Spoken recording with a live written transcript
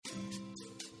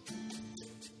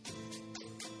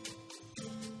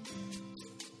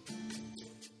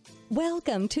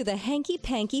Welcome to the Hanky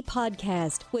Panky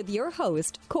Podcast with your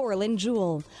host, Coraline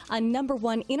Jewell, a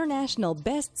 #1 international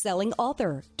best-selling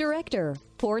author, director,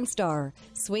 porn star,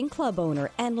 swing club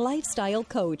owner, and lifestyle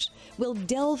coach. Will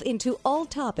delve into all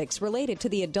topics related to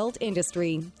the adult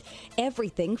industry.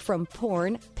 Everything from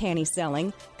porn, panty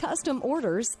selling, custom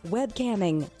orders,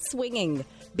 webcamming, swinging,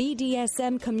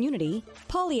 BDSM community,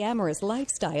 polyamorous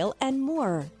lifestyle, and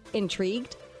more.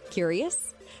 Intrigued?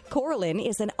 Curious? Coraline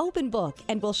is an open book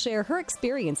and will share her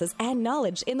experiences and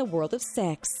knowledge in the world of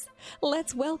sex.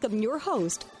 Let's welcome your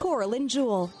host, Coraline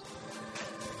Jewell.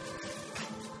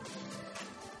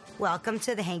 Welcome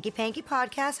to the Hanky Panky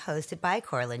Podcast, hosted by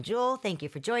Coraline Jewell. Thank you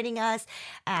for joining us.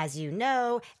 As you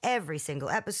know, every single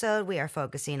episode, we are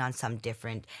focusing on some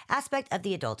different aspect of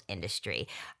the adult industry.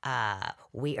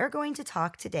 We are going to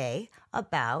talk today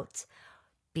about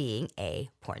being a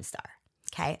porn star.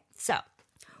 Okay, so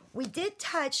we did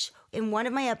touch in one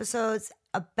of my episodes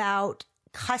about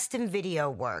custom video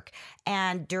work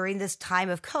and during this time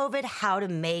of COVID, how to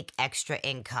make extra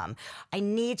income. I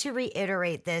need to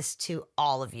reiterate this to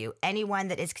all of you, anyone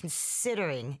that is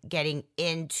considering getting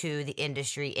into the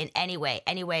industry in any way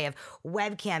of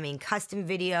webcamming, custom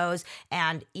videos,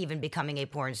 and even becoming a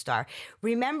porn star.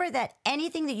 Remember that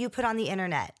anything that you put on the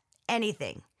internet,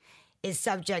 anything, is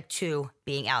subject to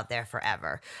being out there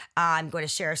forever. I'm going to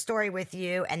share a story with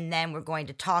you, and then we're going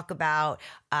to talk about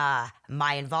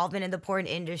my involvement in the porn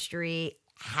industry,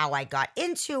 how I got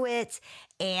into it,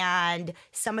 and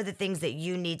some of the things that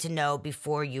you need to know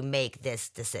before you make this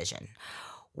decision.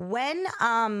 When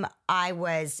I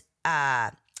was...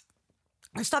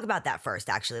 let's talk about that first,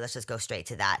 actually. Let's just go straight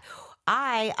to that.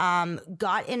 I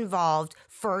got involved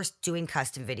first doing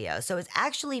custom videos. So it's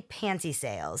actually panty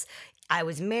sales. I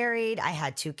was married, I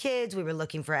had 2 kids, we were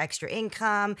looking for extra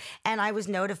income, and I was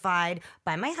notified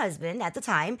by my husband at the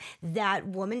time that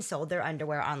women sold their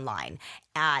underwear online.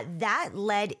 That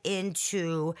led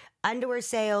into underwear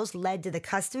sales, led to the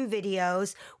custom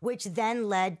videos, which then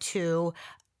led to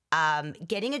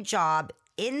getting a job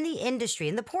in the industry,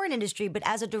 in the porn industry, but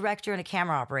as a director and a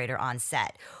camera operator on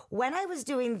set. When I was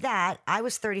doing that, I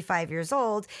was 35 years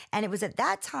old, and it was at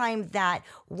that time that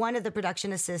one of the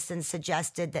production assistants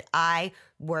suggested that I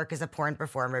work as a porn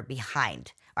performer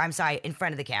in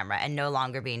front of the camera and no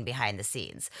longer being behind the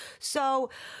scenes.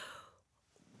 So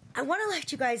I want to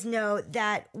let you guys know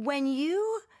that when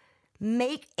you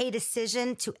make a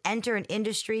decision to enter an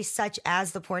industry such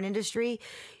as the porn industry,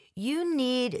 you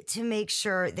need to make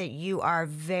sure that you are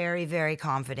very, very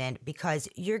confident, because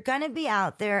you're going to be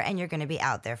out there and you're going to be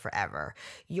out there forever.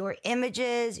 Your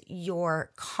images,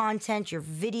 your content, your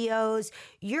videos,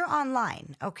 you're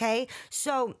online, okay?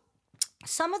 So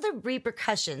some of the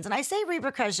repercussions, and I say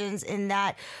repercussions in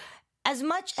that as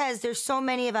much as there's so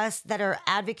many of us that are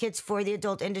advocates for the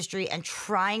adult industry and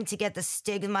trying to get the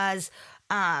stigmas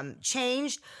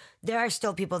changed, there are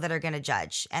still people that are going to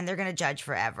judge, and they're going to judge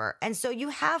forever. And so you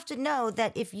have to know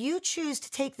that if you choose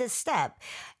to take this step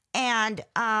and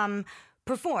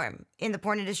perform in the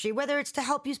porn industry, whether it's to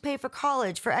help you pay for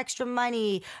college, for extra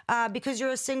money, because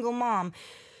you're a single mom,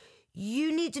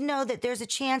 you need to know that there's a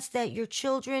chance that your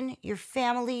children, your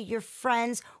family, your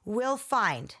friends will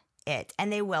find it,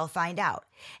 and they will find out.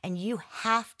 And you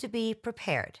have to be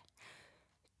prepared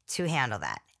to handle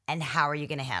that. And how are you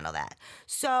going to handle that?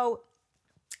 So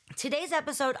today's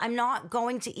episode, I'm not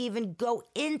going to even go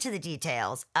into the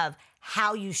details of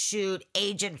how you shoot,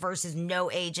 agent versus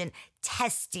no agent,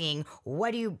 testing,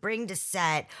 what do you bring to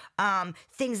set,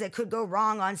 things that could go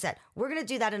wrong on set. We're going to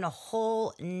do that in a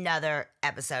whole nother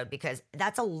episode, because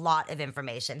that's a lot of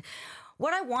information.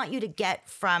 What I want you to get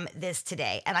from this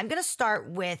today, and I'm going to start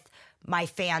with my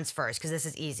fans first, because this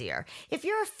is easier. If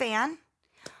you're a fan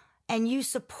and you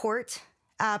support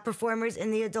performers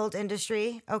in the adult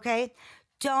industry, okay,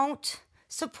 don't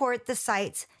support the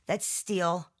sites that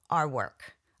steal our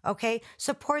work, okay?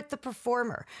 Support the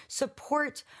performer.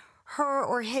 Support her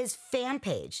or his fan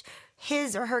page,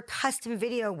 his or her custom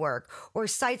video work, or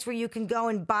sites where you can go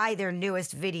and buy their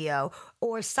newest video,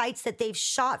 or sites that they've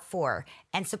shot for,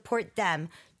 and support them.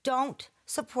 Don't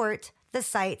support the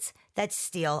sites that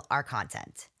steal our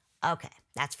content. Okay,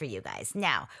 that's for you guys.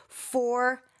 Now,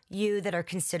 for you that are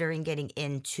considering getting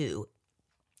into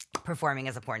performing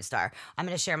as a porn star, I'm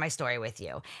going to share my story with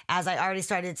you. As I already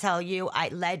started to tell you,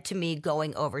 it led to me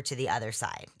going over to the other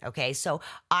side. Okay, so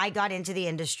I got into the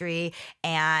industry,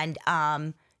 and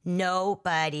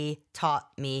nobody taught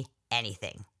me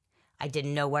anything. I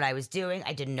didn't know what I was doing.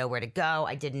 I didn't know where to go.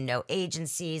 I didn't know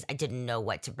agencies. I didn't know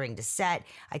what to bring to set.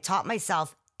 I taught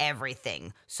myself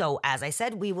everything. So as I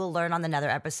said, we will learn on another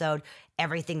episode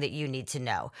everything that you need to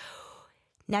know.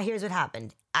 Now, here's what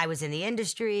happened. I was in the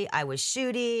industry. I was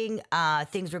shooting.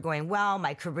 Things were going well.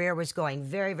 My career was going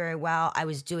very, very well. I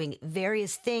was doing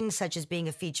various things, such as being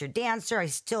a featured dancer. I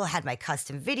still had my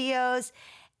custom videos.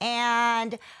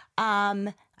 And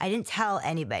I didn't tell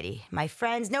anybody. My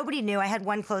friends, nobody knew. I had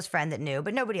one close friend that knew,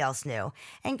 but nobody else knew.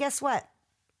 And guess what?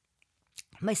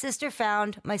 My sister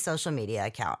found my social media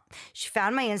account. She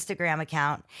found my Instagram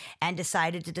account and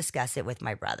decided to discuss it with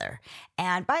my brother.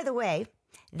 And by the way,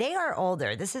 they are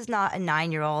older. This is not a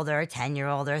 9-year-old or a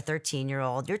 10-year-old or a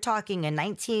 13-year-old. You're talking a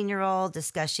 19-year-old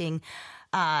discussing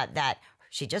that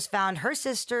she just found her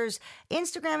sister's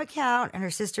Instagram account, and her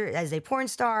sister as a porn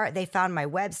star. They found my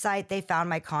website. They found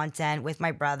my content with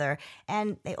my brother,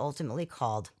 and they ultimately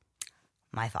called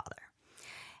my father.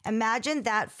 Imagine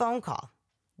that phone call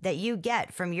that you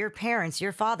get from your parents,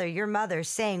 your father, your mother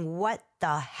saying, what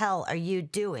the hell are you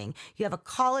doing? You have a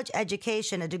college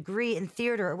education, a degree in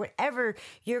theater, or whatever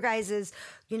your guys'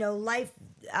 life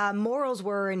morals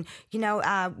were, and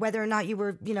whether or not you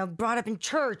were brought up in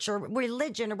church or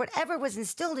religion or whatever was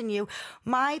instilled in you.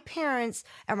 My parents,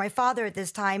 or my father at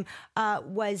this time,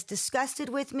 was disgusted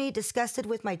with me, disgusted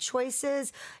with my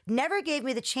choices, never gave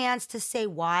me the chance to say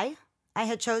why I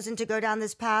had chosen to go down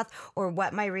this path, or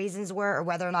what my reasons were, or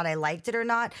whether or not I liked it or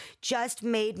not. Just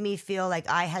made me feel like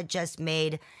I had just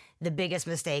made the biggest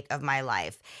mistake of my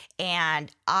life. And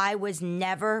I was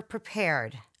never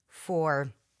prepared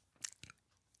for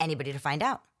anybody to find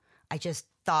out. I just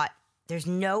thought, there's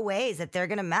no ways that they're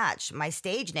going to match my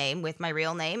stage name with my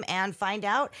real name and find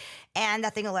out, and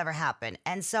nothing will ever happen.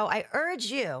 And so I urge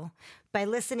you, by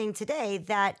listening today,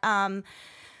 that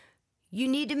you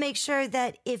need to make sure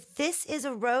that if this is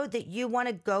a road that you want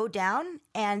to go down,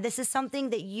 and this is something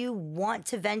that you want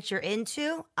to venture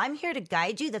into, I'm here to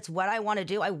guide you. That's what I want to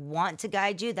do. I want to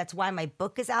guide you. That's why my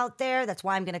book is out there. That's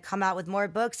why I'm going to come out with more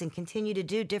books and continue to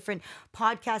do different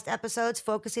podcast episodes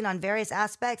focusing on various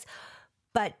aspects.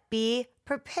 But be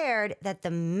prepared that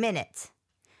the minute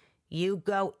you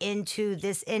go into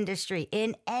this industry,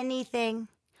 in anything,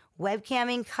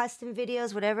 webcamming, custom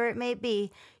videos, whatever it may be,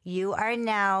 you are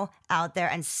now out there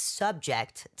and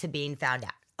subject to being found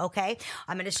out. Okay,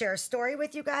 I'm going to share a story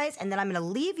with you guys, and then I'm going to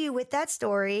leave you with that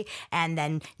story. And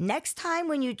then next time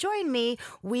when you join me,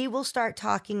 we will start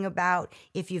talking about,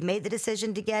 if you've made the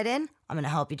decision to get in, I'm going to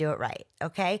help you do it right.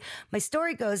 Okay, my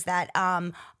story goes that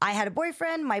I had a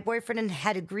boyfriend. My boyfriend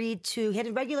had agreed to, he had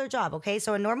a regular job. Okay,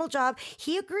 so a normal job.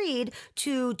 He agreed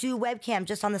to do webcam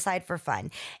just on the side for fun.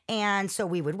 And so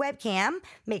we would webcam,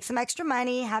 make some extra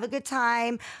money, have a good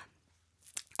time.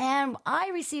 And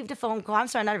I received a phone call. I'm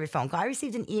sorry, not a phone call. I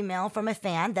received an email from a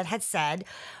fan that had said,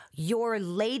 your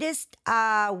latest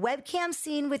webcam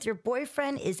scene with your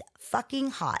boyfriend is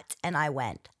fucking hot. And I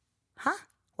went, huh?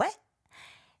 What?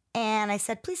 And I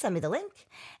said, please send me the link.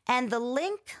 And the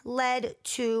link led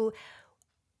to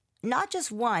not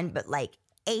just one, but like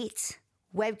 8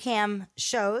 webcam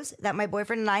shows that my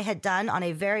boyfriend and I had done on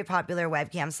a very popular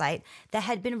webcam site that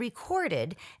had been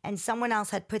recorded, and someone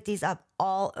else had put these up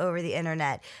all over the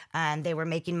internet, and they were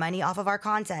making money off of our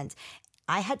content.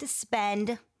 I had to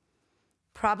spend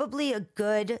probably a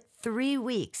good 3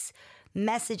 weeks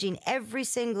messaging every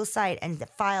single site and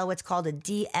file what's called a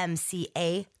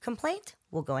DMCA complaint.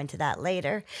 We'll go into that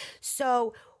later.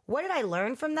 So what did I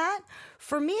learn from that?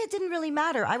 For me, it didn't really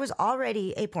matter. I was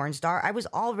already a porn star. I was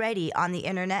already on the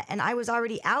internet, and I was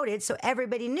already outed, so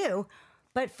everybody knew.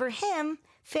 But for him,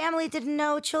 family didn't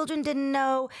know, children didn't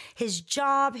know, his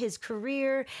job, his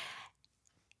career.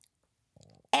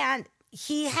 And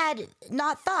he had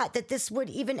not thought that this would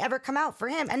even ever come out for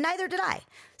him, and neither did I.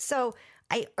 So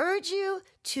I urge you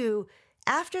to,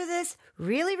 after this,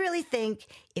 really, really think,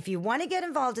 if you want to get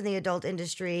involved in the adult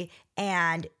industry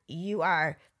and you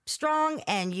are strong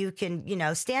and you can,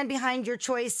 stand behind your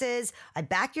choices, I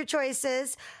back your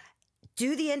choices,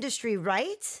 do the industry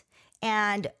right,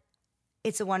 and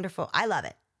it's I love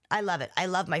it. I love it. I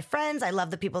love my friends. I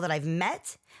love the people that I've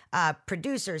met,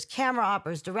 producers, camera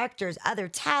operators, directors, other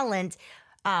talent,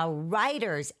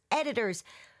 writers, editors,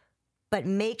 but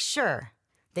make sure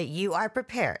that you are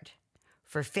prepared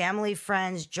for family,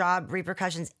 friends, job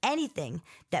repercussions, anything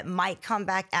that might come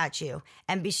back at you,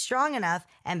 and be strong enough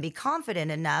and be confident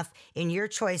enough in your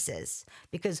choices.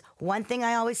 Because one thing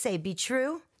I always say, be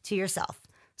true to yourself.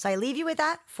 So I leave you with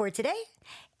that for today.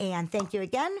 And thank you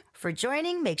again for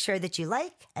joining. Make sure that you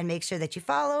like and make sure that you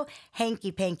follow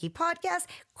Hanky Panky Podcast,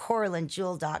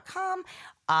 CoralAndJewel.com,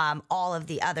 all of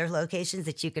the other locations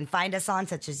that you can find us on,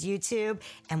 such as YouTube.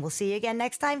 And we'll see you again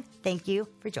next time. Thank you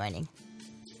for joining.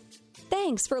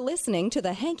 Thanks for listening to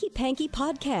the Hanky Panky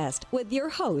Podcast with your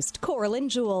host, Coraline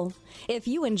Jewell. If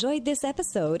you enjoyed this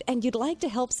episode and you'd like to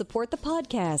help support the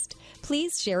podcast,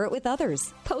 please share it with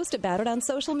others, post about it on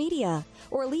social media,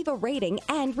 or leave a rating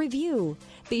and review.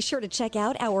 Be sure to check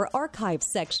out our archives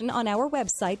section on our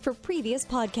website for previous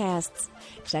podcasts.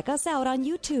 Check us out on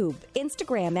YouTube,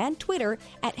 Instagram, and Twitter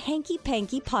at Hanky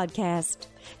Panky Podcast.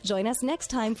 Join us next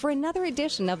time for another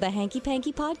edition of the Hanky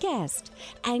Panky Podcast.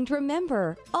 And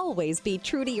remember, always be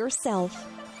true to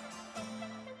yourself.